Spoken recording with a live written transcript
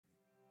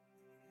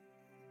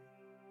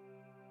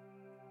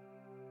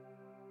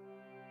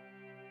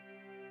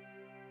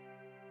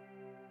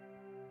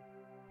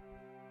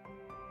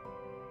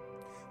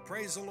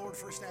Praise the Lord,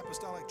 First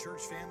Apostolic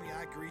Church family.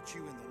 I greet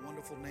you in the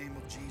wonderful name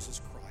of Jesus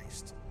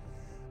Christ.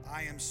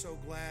 I am so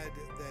glad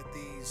that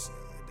these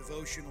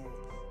devotional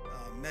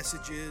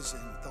messages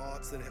and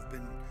thoughts that have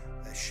been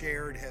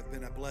shared have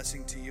been a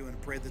blessing to you,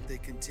 and pray that they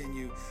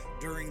continue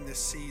during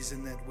this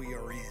season that we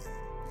are in.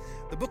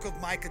 The book of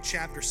Micah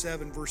chapter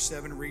 7 verse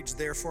 7 reads,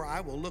 "Therefore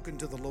I will look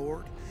unto the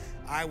Lord,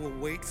 I will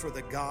wait for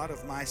the God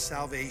of my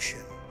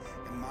salvation,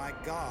 and my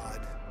God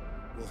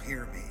will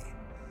hear me."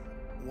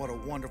 What a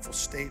wonderful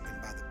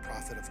statement by the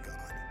prophet of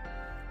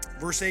God.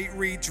 Verse 8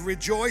 reads,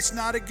 "Rejoice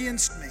not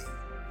against me."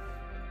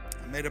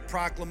 I made a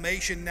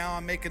proclamation, now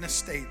I'm making a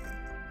statement.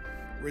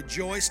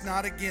 "Rejoice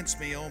not against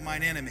me, O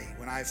mine enemy.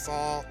 When I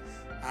fall,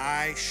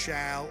 I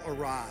shall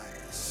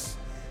arise.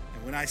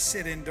 And when I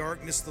sit in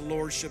darkness, the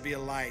Lord shall be a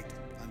light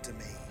unto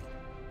me."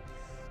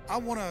 I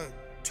want to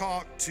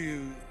talk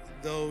to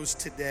those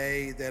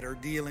today that are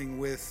dealing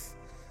with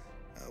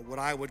what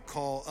I would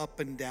call up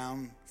and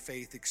down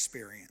faith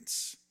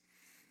experience.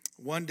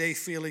 One day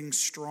feeling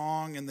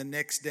strong, and the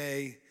next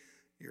day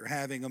you're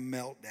having a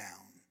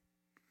meltdown.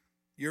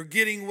 You're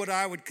getting what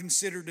I would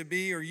consider to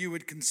be, or you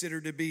would consider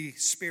to be,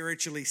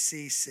 spiritually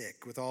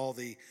seasick with all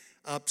the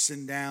ups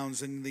and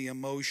downs and the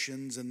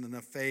emotions and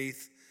the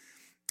faith.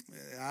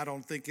 I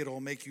don't think it'll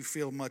make you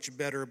feel much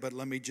better, but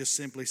let me just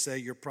simply say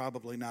you're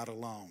probably not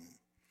alone.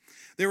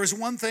 There is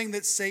one thing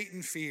that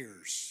Satan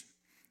fears.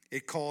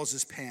 It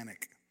causes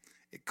panic.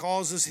 It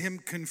causes him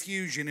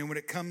confusion, and when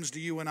it comes to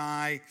you and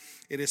I,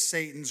 it is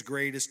Satan's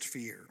greatest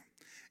fear.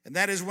 And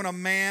that is when a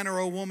man or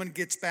a woman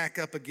gets back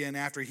up again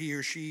after he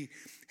or she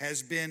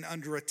has been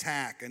under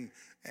attack,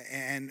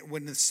 and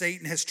when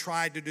Satan has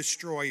tried to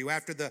destroy you,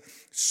 after the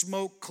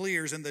smoke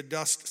clears and the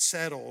dust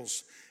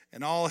settles,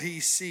 and all he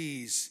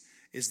sees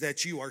is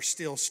that you are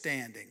still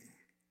standing.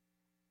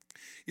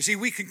 You see,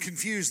 we can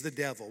confuse the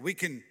devil. We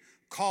can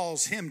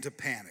cause him to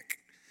panic.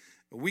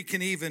 We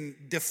can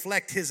even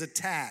deflect his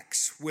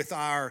attacks with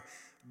our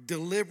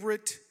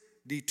deliberate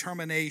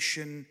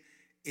determination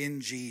in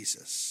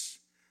Jesus.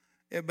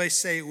 Everybody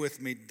say it with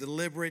me,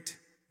 deliberate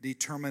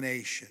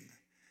determination.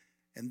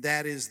 And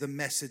that is the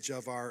message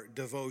of our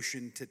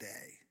devotion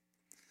today.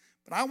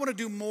 But I want to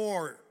do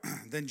more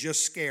than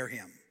just scare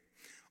him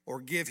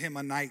or give him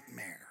a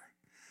nightmare.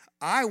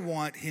 I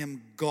want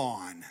him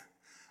gone.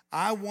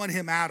 I want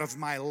him out of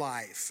my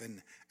life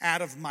and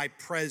out of my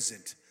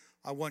present.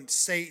 I want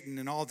Satan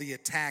and all the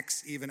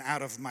attacks even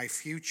out of my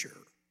future.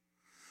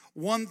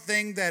 One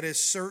thing that is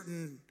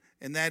certain,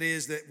 and that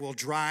is that will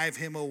drive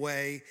him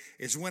away,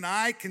 is when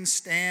I can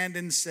stand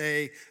and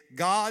say,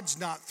 God's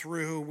not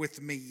through with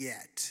me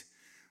yet.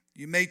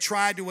 You may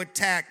try to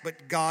attack,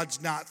 but God's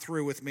not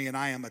through with me, and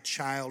I am a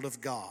child of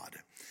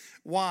God.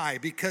 Why?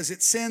 Because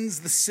it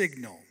sends the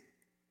signal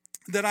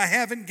that I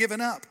haven't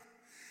given up,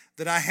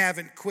 that I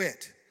haven't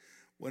quit.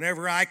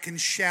 Whenever I can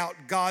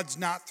shout, God's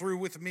not through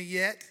with me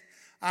yet,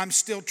 I'm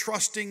still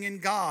trusting in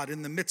God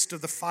in the midst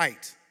of the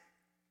fight.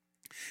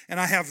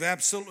 And I have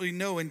absolutely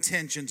no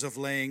intentions of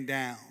laying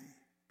down.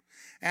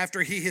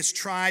 After he has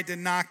tried to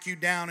knock you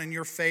down in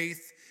your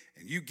faith,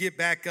 and you get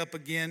back up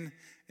again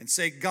and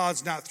say,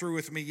 God's not through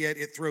with me yet,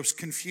 it throws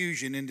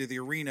confusion into the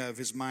arena of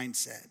his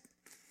mindset.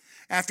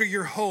 After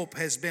your hope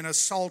has been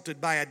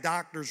assaulted by a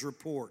doctor's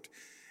report,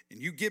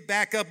 and you get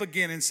back up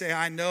again and say,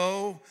 I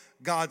know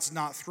God's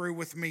not through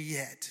with me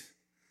yet.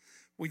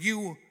 When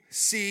you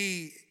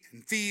see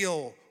and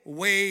feel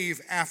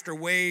wave after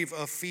wave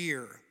of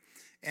fear,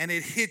 and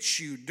it hits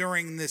you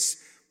during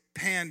this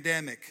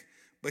pandemic,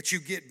 but you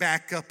get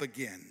back up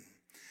again.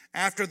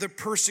 After the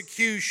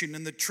persecution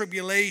and the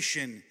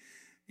tribulation,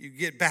 you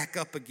get back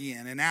up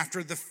again. And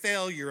after the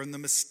failure and the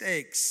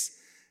mistakes,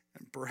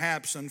 and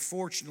perhaps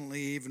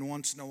unfortunately even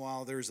once in a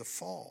while there's a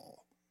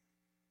fall,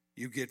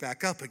 you get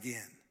back up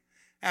again.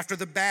 After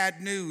the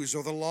bad news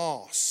or the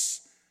loss,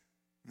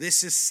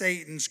 this is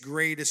Satan's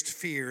greatest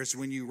fear, is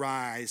when you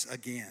rise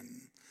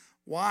again.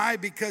 Why?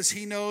 Because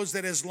he knows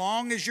that as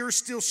long as you're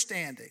still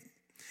standing,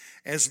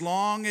 as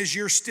long as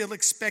you're still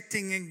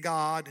expecting in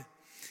God,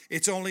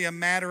 it's only a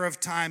matter of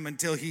time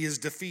until he is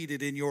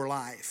defeated in your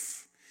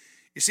life.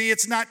 You see,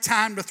 it's not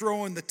time to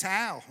throw in the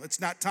towel.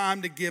 It's not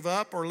time to give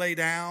up or lay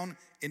down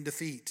in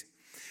defeat.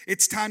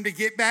 It's time to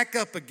get back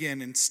up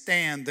again and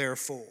stand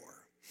therefore.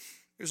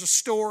 There's a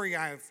story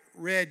I've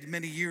read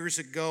many years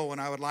ago,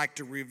 and I would like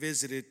to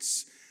revisit.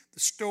 It's the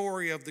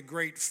story of the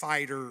great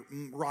fighter,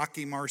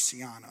 Rocky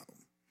Marciano.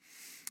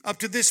 Up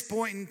to this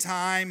point in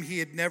time, he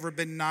had never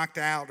been knocked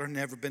out or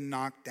never been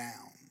knocked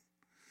down.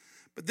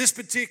 But this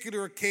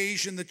particular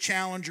occasion, the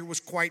challenger was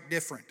quite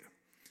different.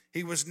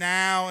 He was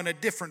now in a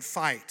different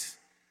fight.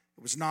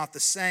 It was not the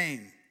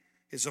same.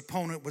 His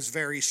opponent was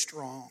very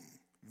strong,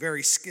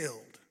 very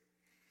skilled.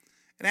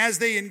 And as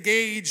they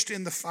engaged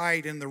in the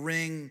fight in the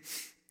ring,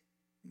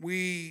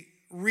 we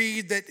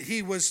read that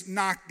he was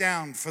knocked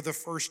down for the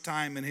first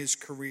time in his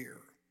career.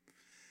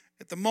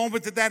 At the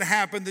moment that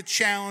happened, the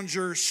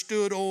challenger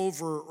stood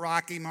over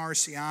Rocky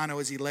Marciano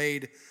as he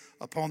laid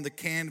upon the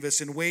canvas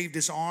and waved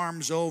his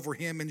arms over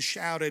him and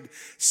shouted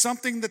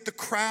something that the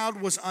crowd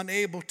was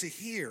unable to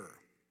hear.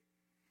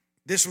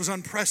 This was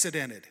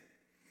unprecedented.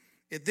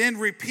 It then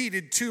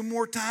repeated 2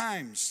 more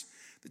times.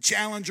 The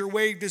challenger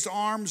waved his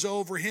arms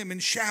over him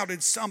and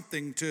shouted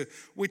something to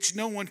which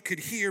no one could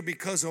hear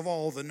because of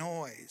all the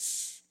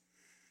noise.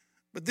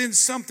 But then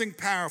something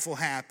powerful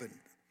happened.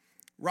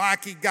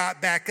 Rocky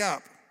got back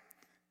up.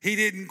 He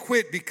didn't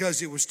quit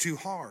because it was too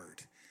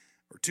hard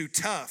or too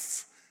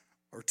tough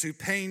or too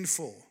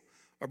painful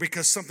or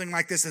because something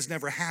like this has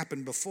never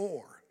happened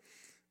before.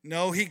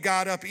 No, he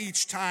got up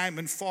each time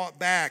and fought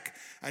back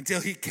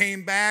until he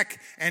came back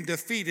and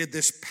defeated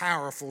this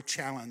powerful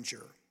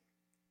challenger.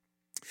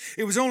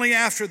 It was only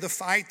after the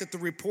fight that the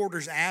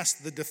reporters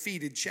asked the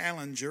defeated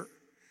challenger,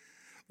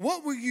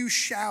 "What were you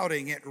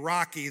shouting at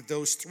Rocky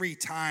those 3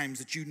 times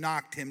that you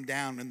knocked him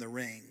down in the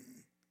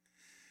ring?"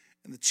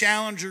 And the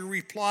challenger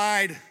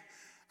replied,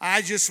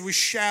 "I just was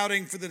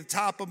shouting for the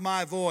top of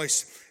my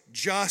voice,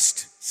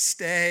 'Just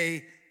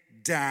stay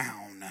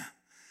down.'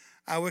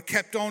 I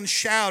kept on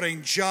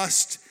shouting,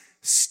 'Just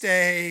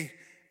stay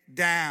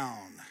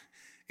down.'"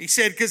 He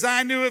said, "Because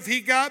I knew if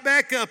he got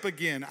back up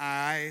again,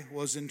 I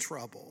was in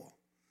trouble."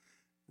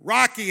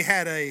 Rocky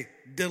had a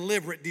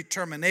deliberate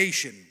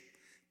determination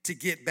to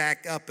get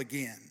back up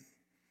again.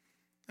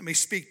 Let me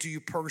speak to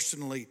you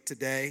personally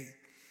today.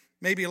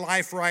 Maybe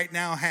life right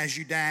now has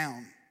you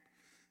down.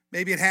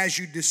 Maybe it has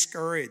you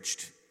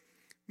discouraged.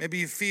 Maybe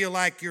you feel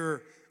like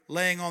you're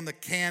laying on the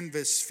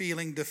canvas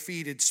feeling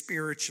defeated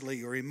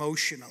spiritually or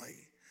emotionally.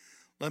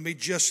 Let me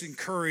just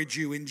encourage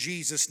you in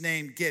Jesus'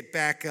 name, get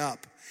back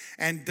up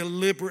and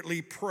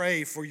deliberately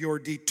pray for your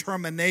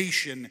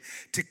determination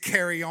to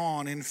carry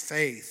on in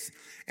faith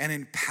and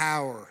in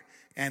power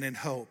and in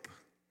hope.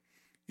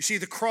 You see,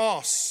 the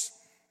cross,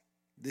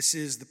 this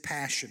is the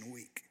Passion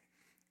Week.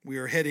 We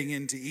are heading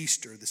into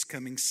Easter this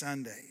coming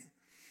Sunday.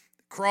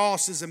 The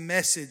cross is a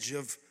message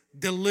of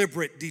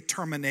deliberate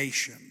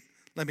determination.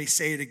 Let me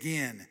say it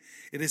again.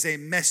 It is a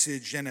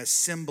message and a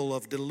symbol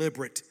of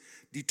deliberate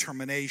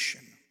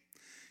determination.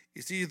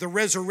 You see, the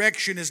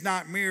resurrection is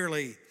not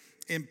merely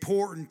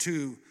important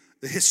to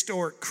the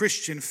historic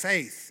Christian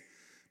faith,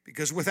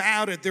 because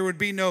without it, there would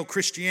be no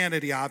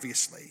Christianity,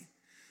 obviously.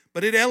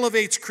 But it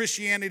elevates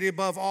Christianity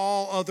above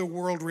all other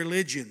world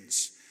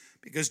religions,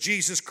 because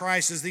Jesus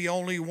Christ is the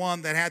only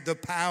one that had the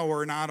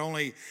power not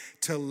only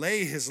to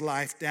lay his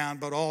life down,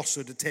 but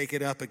also to take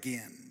it up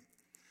again.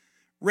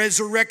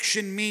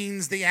 Resurrection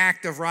means the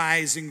act of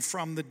rising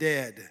from the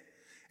dead,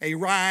 a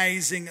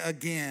rising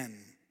again.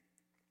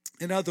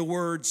 In other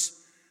words,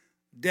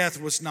 death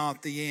was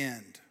not the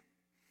end.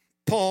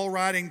 Paul,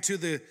 writing to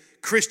the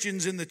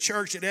Christians in the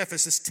church at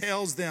Ephesus,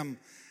 tells them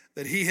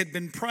that he had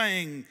been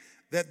praying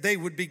that they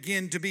would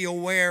begin to be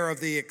aware of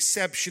the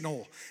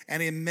exceptional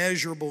and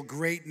immeasurable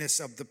greatness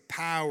of the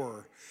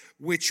power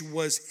which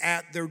was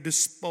at their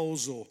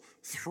disposal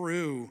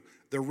through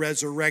the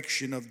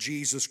resurrection of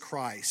Jesus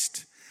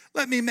Christ.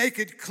 Let me make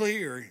it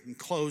clear in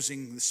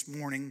closing this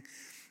morning,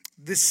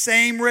 the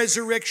same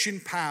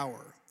resurrection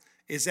power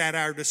is at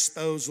our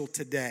disposal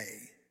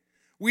today.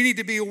 We need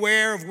to be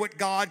aware of what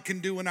God can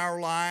do in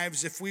our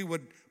lives if we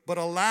would but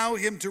allow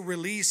him to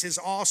release his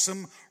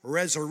awesome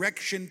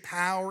resurrection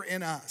power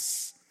in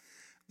us.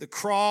 The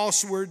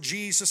cross where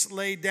Jesus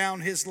laid down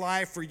his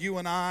life for you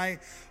and I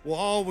will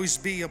always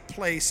be a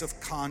place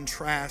of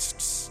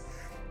contrasts,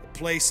 a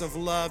place of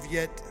love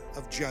yet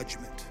of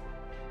judgment,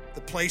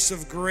 the place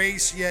of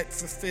grace yet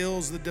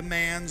fulfills the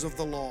demands of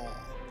the law,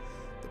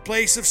 the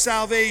place of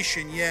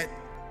salvation yet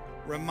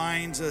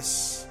reminds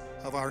us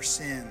of our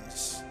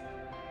sins,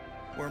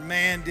 where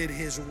man did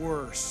his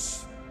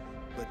worst,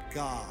 but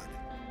God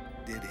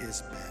did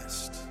his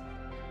best,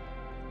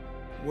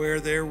 where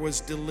there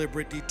was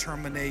deliberate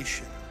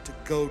determination to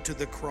go to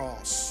the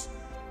cross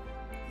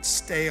and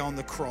stay on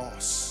the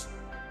cross,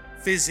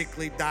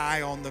 physically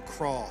die on the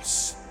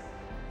cross,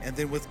 and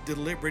then with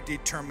deliberate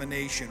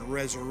determination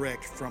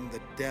resurrect from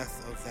the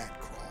death of that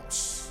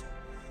cross.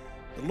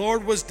 The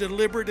Lord was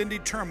deliberate and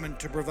determined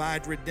to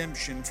provide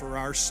redemption for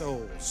our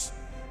souls,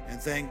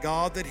 and thank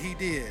God that he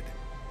did.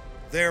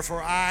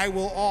 Therefore, I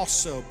will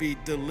also be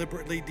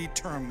deliberately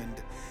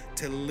determined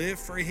to live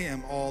for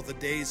him all the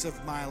days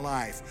of my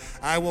life.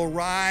 I will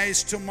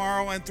rise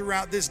tomorrow and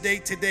throughout this day,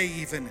 today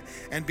even,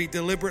 and be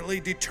deliberately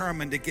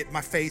determined to get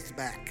my faith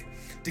back,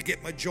 to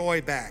get my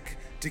joy back,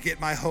 to get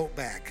my hope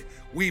back.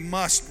 We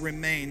must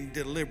remain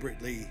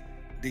deliberately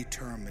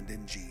determined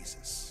in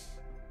Jesus.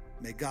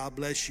 May God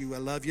bless you. I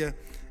love you,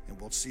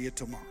 and we'll see you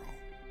tomorrow.